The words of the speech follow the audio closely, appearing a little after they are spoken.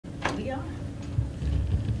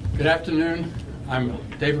Good afternoon. I'm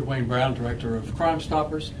David Wayne Brown, Director of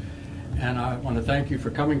CrimeStoppers, and I want to thank you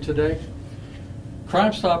for coming today.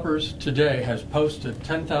 CrimeStoppers today has posted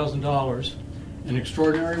 $10,000 in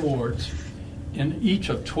extraordinary awards in each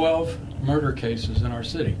of 12 murder cases in our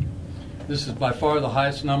city. This is by far the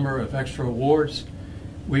highest number of extra awards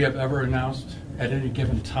we have ever announced at any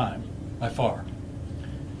given time, by far.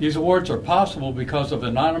 These awards are possible because of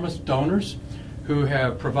anonymous donors who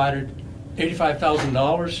have provided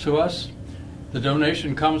 $85,000 to us. The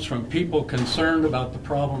donation comes from people concerned about the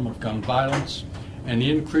problem of gun violence and the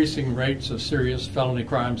increasing rates of serious felony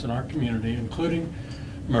crimes in our community, including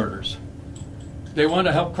murders. They want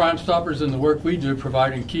to help CrimeStoppers in the work we do,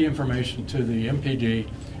 providing key information to the MPD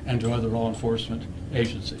and to other law enforcement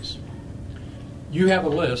agencies. You have a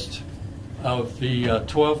list of the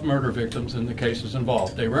 12 murder victims in the cases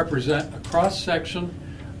involved. They represent a cross-section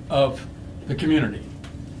of the community.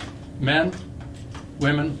 Men,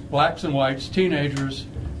 women, blacks and whites, teenagers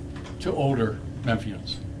to older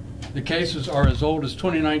Memphians. The cases are as old as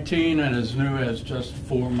 2019 and as new as just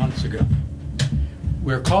 4 months ago.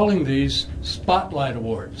 We're calling these Spotlight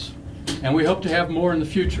Awards, and we hope to have more in the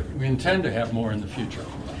future. We intend to have more in the future.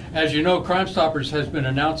 As you know, CrimeStoppers has been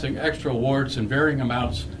announcing extra awards in varying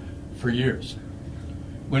amounts for years.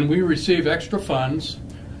 When we receive extra funds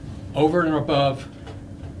over and above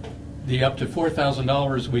the up to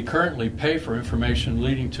 $4,000 we currently pay for information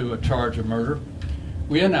leading to a charge of murder,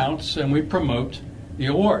 we announce and we promote the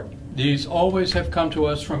award. These always have come to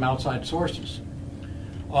us from outside sources,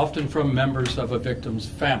 often from members of a victim's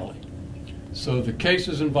family. So the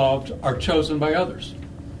cases involved are chosen by others.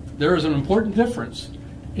 There is an important difference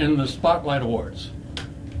in the Spotlight Awards.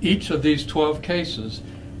 Each of these 12 cases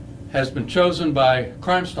has been chosen by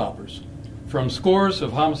CrimeStoppers from scores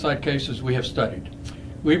of homicide cases we have studied.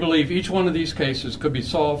 We believe each one of these cases could be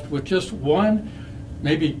solved with just one,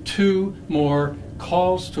 maybe two more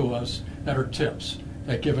calls to us that are tips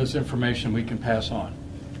that give us information we can pass on.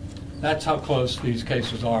 That's how close these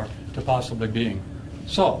cases are to possibly being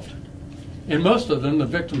solved. In most of them, the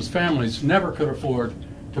victims' families never could afford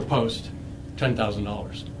to post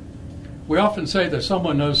 $10,000. We often say that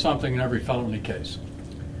someone knows something in every felony case.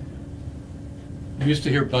 We used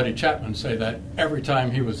to hear Buddy Chapman say that every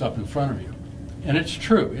time he was up in front of you. And it's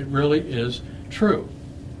true. It really is true.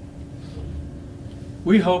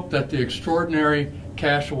 We hope that the extraordinary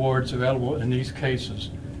cash awards available in these cases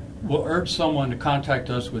will urge someone to contact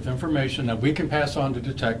us with information that we can pass on to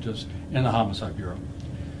detectives in the Homicide Bureau.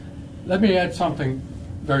 Let me add something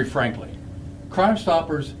very frankly.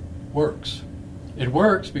 CrimeStoppers works. It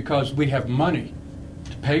works because we have money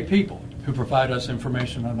to pay people who provide us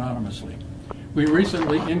information anonymously. We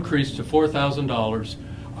recently increased to $4,000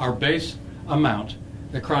 our base amount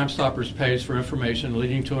that CrimeStoppers pays for information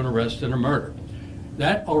leading to an arrest and a murder.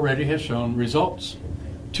 That already has shown results.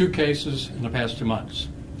 2 cases in the past 2 months.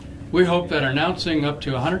 We hope that announcing up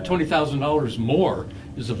to $120,000 more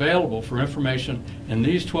is available for information in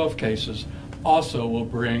these 12 cases also will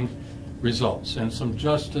bring results and some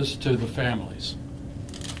justice to the families.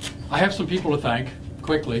 I have some people to thank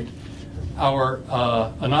quickly. Our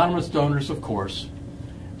anonymous donors, of course,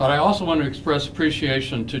 but I also want to express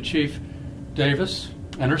appreciation to Chief Davis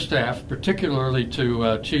and her staff, particularly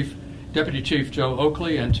to Deputy Chief Joe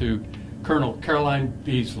Oakley and to Colonel Caroline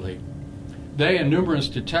Beasley. They and numerous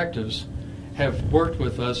detectives have worked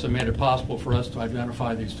with us and made it possible for us to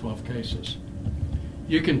identify these 12 cases.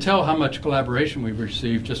 You can tell how much collaboration we've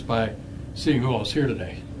received just by seeing who else here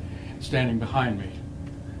today, standing behind me.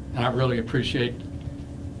 And I really appreciate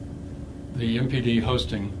the MPD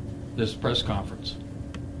hosting this press conference.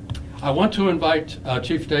 I want to invite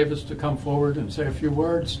Chief Davis to come forward and say a few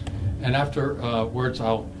words, and afterwards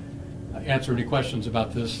I'll answer any questions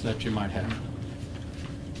about this that you might have.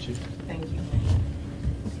 Chief. Thank you.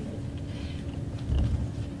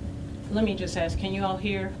 Let me just ask, can you all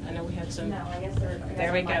hear? I know we had some. No, I guess there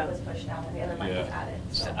we the go. mic was pushed down and the other mic was added.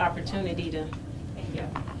 It's an opportunity to. Thank you.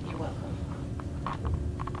 You're welcome.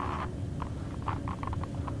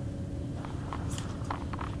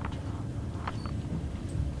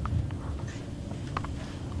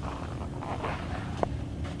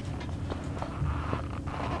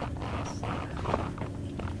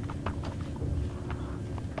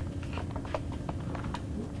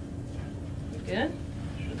 Good?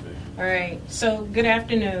 All right, so good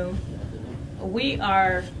afternoon. We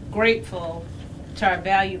are grateful to our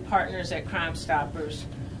valued partners at CrimeStoppers.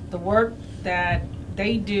 The work that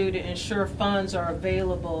they do to ensure funds are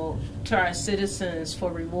available to our citizens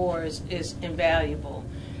for rewards is invaluable.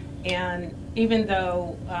 And even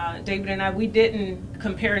though David and we didn't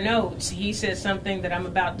compare notes, he said something that I'm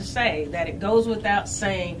about to say, that it goes without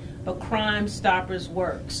saying, but Crime Stoppers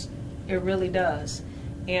works. It really does.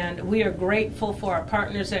 And we are grateful for our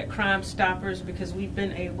partners at Crime Stoppers because we've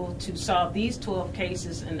been able to solve these 12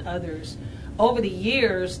 cases and others. Over the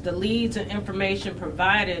years, the leads and information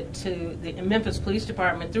provided to the Memphis Police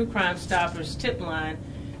Department through Crime Stoppers tip line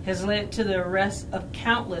has led to the arrest of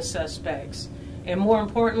countless suspects. And more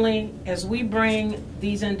importantly, as we bring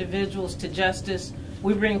these individuals to justice,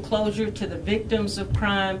 we bring closure to the victims of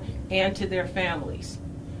crime and to their families.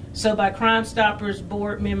 So by Crime Stoppers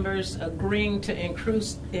board members agreeing to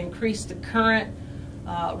increase the current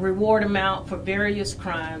reward amount for various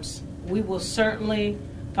crimes, we will certainly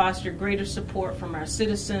foster greater support from our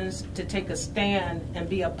citizens to take a stand and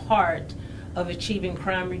be a part of achieving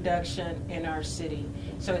crime reduction in our city.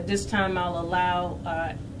 So at this time, I'll allow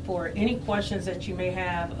for any questions that you may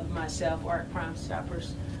have of myself or our Crime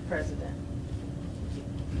Stoppers president.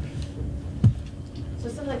 So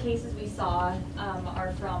some of the cases we saw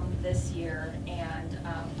are from this year, and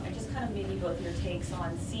I just kind of maybe both your takes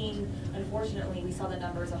on seeing, unfortunately, we saw the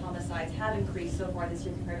numbers of homicides have increased so far this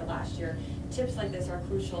year compared to last year. Tips like this are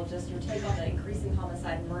crucial. Just your take on the increasing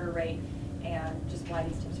homicide and murder rate and just why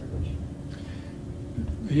these tips are crucial.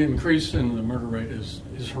 The increase in the murder rate is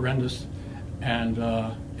horrendous, and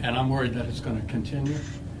I'm worried that it's going to continue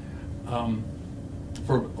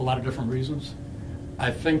for a lot of different reasons. I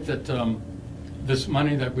think that this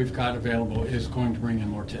money that we've got available is going to bring in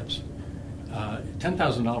more tips.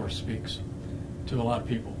 $10,000 speaks to a lot of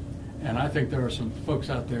people, and I think there are some folks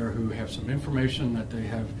out there who have some information that they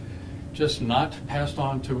have just not passed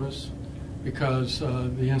on to us because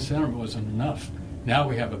the incentive wasn't enough. Now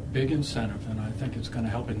we have a big incentive, and I think it's going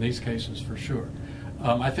to help in these cases for sure.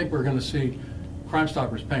 I think we're going to see Crime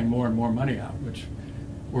Stoppers paying more and more money out, which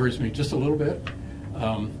worries me just a little bit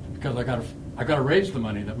because I got to raise the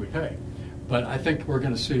money that we pay. But I think we're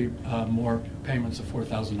going to see more payments of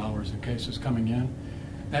 $4,000 in cases coming in.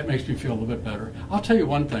 That makes me feel a little bit better. I'll tell you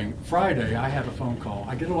one thing. Friday, I had a phone call.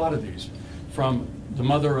 I get a lot of these from the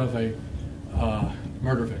mother of a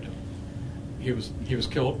murder victim. He was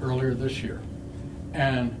killed earlier this year,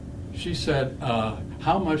 and she said,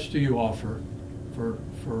 "How much do you offer for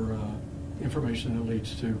information that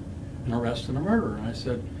leads to an arrest and a murder?" And I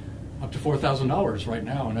said, "Up to $4,000 right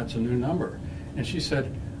now," and that's a new number. And she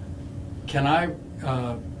said, "Can I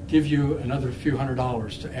give you another few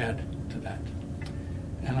 $100s to add to that?"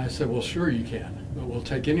 And I said, "Well, sure you can, but we'll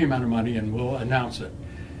take any amount of money and we'll announce it."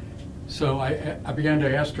 So I began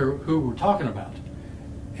to ask her who we're talking about.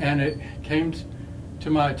 And it came to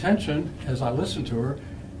my attention as I listened to her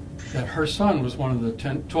that her son was one of the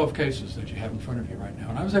 12 cases that you have in front of you right now.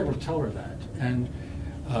 And I was able to tell her that. And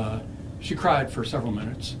she cried for several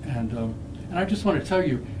minutes. And I just want to tell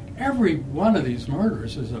you, every one of these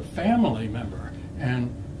murders is a family member,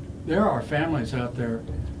 and there are families out there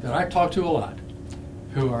that I talk to a lot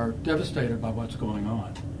who are devastated by what's going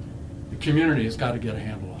on. The community has got to get a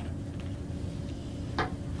handle on it.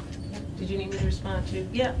 Did you need me to respond to?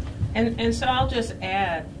 Yeah, and so I'll just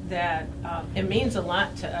add that it means a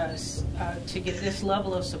lot to us to get this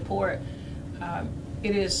level of support.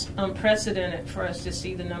 It is unprecedented for us to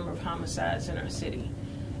see the number of homicides in our city.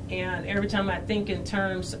 And every time I think in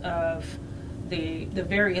terms of the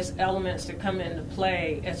various elements that come into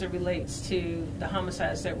play as it relates to the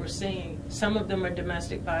homicides that we're seeing, some of them are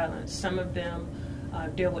domestic violence, some of them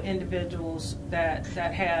deal with individuals that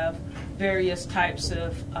have various types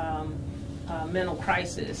of mental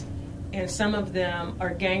crisis, and some of them are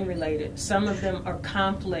gang related, some of them are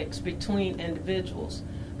conflicts between individuals.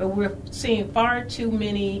 But we're seeing far too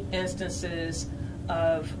many instances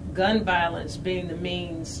of gun violence being the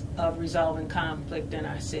means of resolving conflict in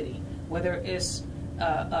our city, whether it's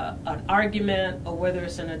an argument or whether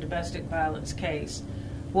it's in a domestic violence case.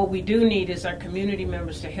 What we do need is our community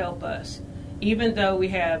members to help us. Even though we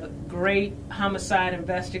have great homicide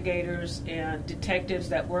investigators and detectives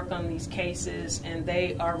that work on these cases and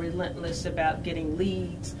they are relentless about getting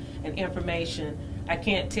leads and information, I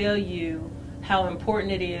can't tell you how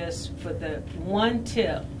important it is for the one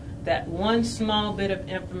tip, that one small bit of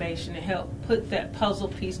information to help put that puzzle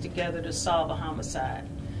piece together to solve a homicide.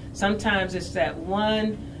 Sometimes it's that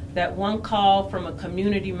one call from a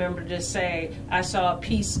community member to say, "I saw a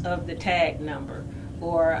piece of the tag number,"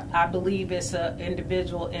 or "I believe it's an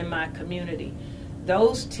individual in my community."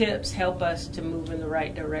 Those tips help us to move in the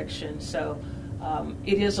right direction. So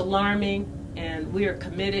it is alarming, and we are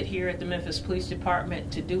committed here at the Memphis Police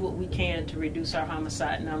Department to do what we can to reduce our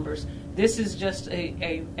homicide numbers. This is just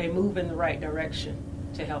a move in the right direction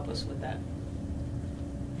to help us with that.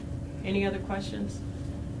 Any other questions?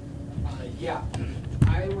 Yeah,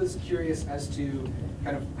 I was curious as to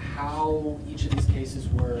kind of how each of these cases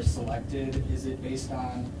were selected. Is it based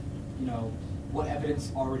on, you know, what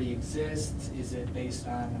evidence already exists? Is it based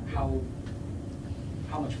on how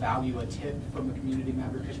much value a tip from a community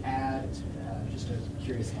member could add? Just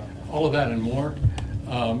curious about that. All of that and more.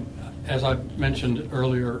 As I mentioned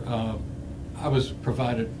earlier, I was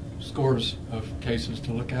provided scores of cases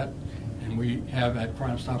to look at, and we have at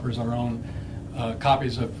CrimeStoppers our own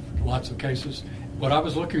copies of lots of cases. What I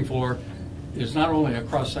was looking for is not only a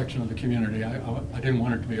cross-section of the community. I didn't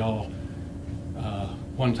want it to be all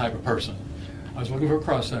one type of person. I was looking for a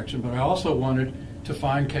cross-section, but I also wanted to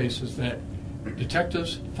find cases that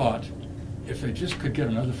detectives thought if they just could get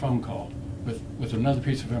another phone call with another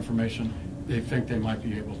piece of information, they think they might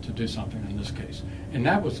be able to do something in this case. And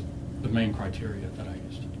that was the main criteria that I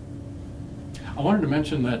used. I wanted to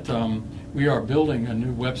mention that we are building a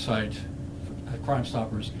new website at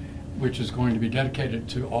CrimeStoppers, which is going to be dedicated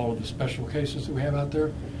to all of the special cases that we have out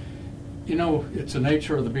there. You know, it's the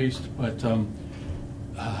nature of the beast, but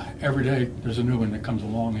every day there's a new one that comes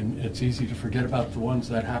along, and it's easy to forget about the ones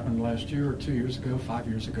that happened last year or 2 years ago, 5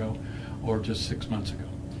 years ago, or just 6 months ago.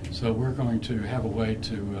 So we're going to have a way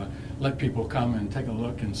to let people come and take a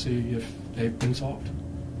look and see if they've been solved.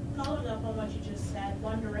 Following up on what you just said,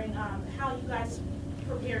 wondering how you guys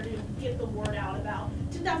prepare to get the word out about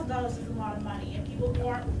 $10,000 is a lot of money, and people who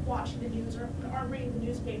aren't watching the news or aren't reading the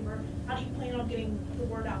newspaper, how do you plan on getting the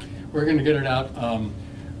word out? We're going to get it out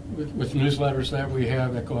with newsletters that we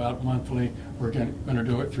have that go out monthly. We're going to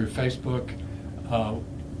do it through Facebook.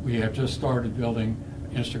 We have just started building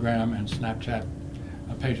Instagram and Snapchat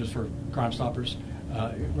pages for CrimeStoppers.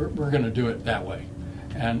 We're going to do it that way.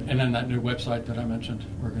 And then that new website that I mentioned,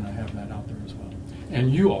 we're going to have that out there as well.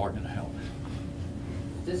 And you all are going to help.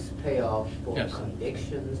 Does this pay off for Yes.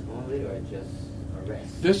 convictions only or just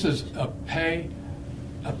arrests? This is a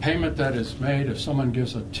payment that is made if someone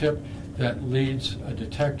gives a tip that leads a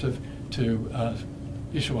detective to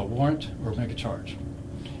issue a warrant or make a charge.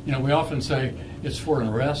 You know, we often say it's for an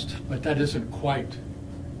arrest, but that isn't quite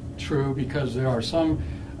true, because there are some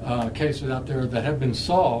cases out there that have been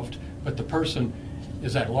solved, but the person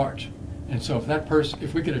is at large. And so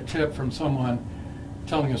if we get a tip from someone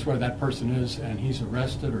telling us where that person is and he's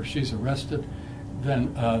arrested or she's arrested,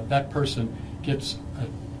 then that person gets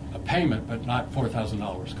a payment, but not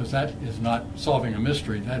 $4,000, because that is not solving a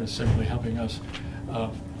mystery. That is simply helping us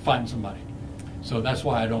find somebody. So that's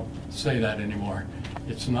why I don't say that anymore.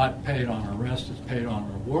 It's not paid on an arrest, it's paid on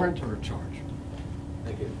a warrant or a charge.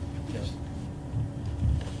 Thank you. Yes.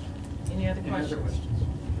 Any other questions?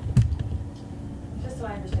 Just so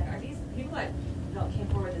I understand, are these people that came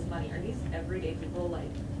forward with this money, are these everyday people like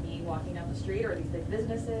me walking down the street, or are these big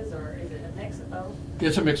businesses, or is it a mix of both?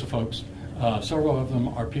 It's a mix of folks. Several of them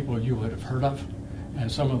are people you would have heard of,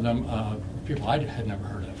 and some of them people I had never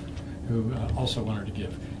heard of, who also wanted to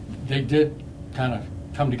give. They did kind of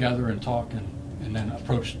come together and talk, and then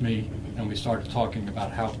approached me, and we started talking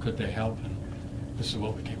about how could they help, and this is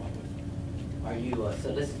what we came up with. Are you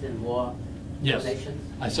soliciting more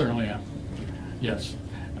donations? I certainly am. Yes.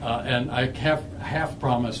 And I have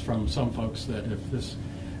promised from some folks that if this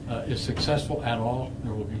is successful at all,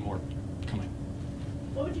 there will be more coming.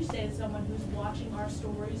 What would you say to someone who's watching our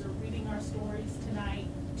stories or reading our stories tonight,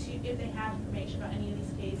 if they have information about any of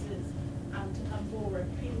these cases, to come forward,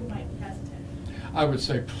 people who might be hesitant? I would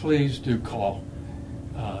say please do call.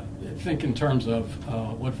 Think in terms of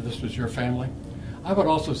what if this was your family. I would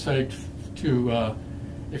also say to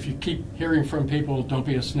if you keep hearing from people, don't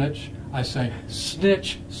be a snitch. I say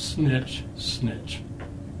snitch, snitch, snitch.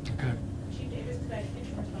 Okay? Chief Davis, could I get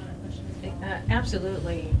you to respond to that question as well?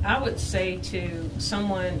 Absolutely. I would say to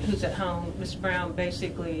someone who's at home, Ms. Brown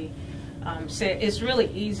basically said it's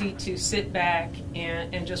really easy to sit back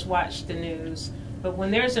and just watch the news. But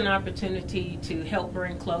when there's an opportunity to help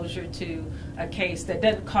bring closure to a case that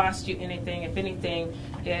doesn't cost you anything, if anything,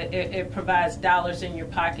 it provides dollars in your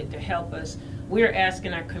pocket to help us, we're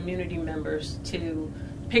asking our community members to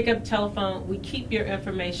pick up the telephone. We keep your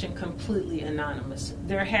information completely anonymous.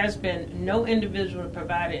 There has been no individual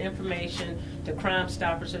provided information to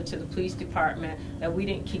CrimeStoppers or to the police department that we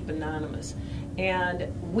didn't keep anonymous. And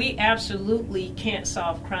we absolutely can't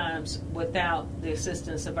solve crimes without the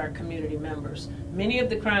assistance of our community members. Many of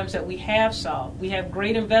the crimes that we have solved, we have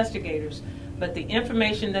great investigators, but the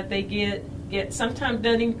information that they get, it sometimes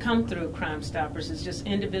doesn't even come through CrimeStoppers. It's just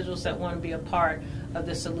individuals that want to be a part of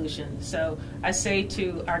the solution. So I say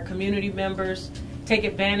to our community members, take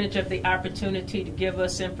advantage of the opportunity to give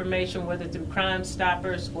us information, whether through Crime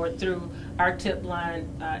Stoppers or through our tip line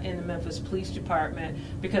in the Memphis Police Department,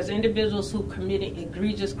 because individuals who committing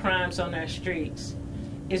egregious crimes on our streets,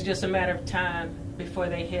 it's just a matter of time before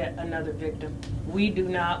they hit another victim. We do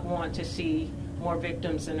not want to see more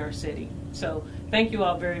victims in our city. So thank you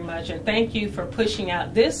all very much, and thank you for pushing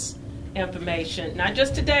out this information, not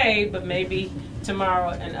just today, but maybe tomorrow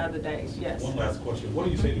and other days. Yes. One last question. What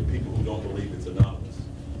do you say to people who don't believe it's anonymous?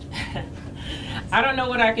 I don't know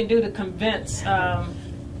what I can do to convince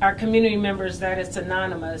our community members that it's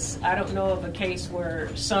anonymous. I don't know of a case where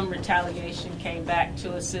some retaliation came back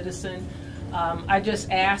to a citizen. I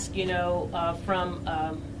just ask, from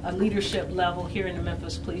a leadership level here in the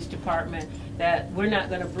Memphis Police Department, that we're not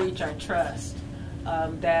going to breach our trust.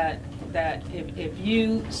 That if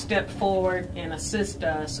you step forward and assist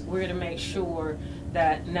us, we're going to make sure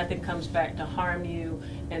that nothing comes back to harm you,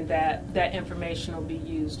 and that that information will be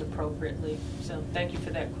used appropriately. So thank you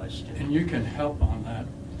for that question. And you can help on that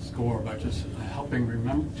score by just helping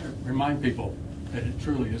remind people that it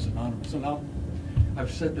truly is anonymous. And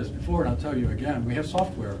I've said this before, and I'll tell you again, we have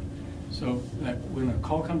software so that when a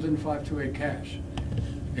call comes in 528 cash,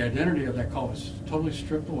 the identity of that call is totally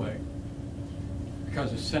stripped away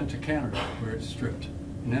because it's sent to Canada where it's stripped.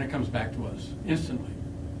 And then it comes back to us instantly.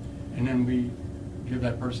 And then we give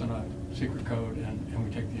that person a secret code and we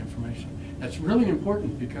take the information. That's really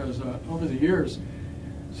important because over the years,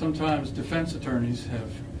 sometimes defense attorneys have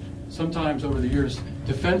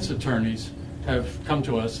come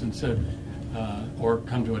to us and said, or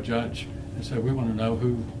come to a judge and said, we want to know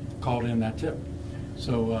who called in that tip.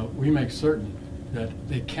 So we make certain that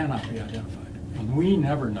they cannot be identified. And we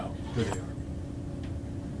never know who they are.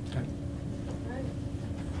 Okay.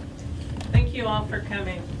 Thank you all for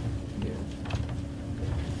coming.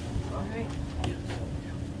 All right. Yes.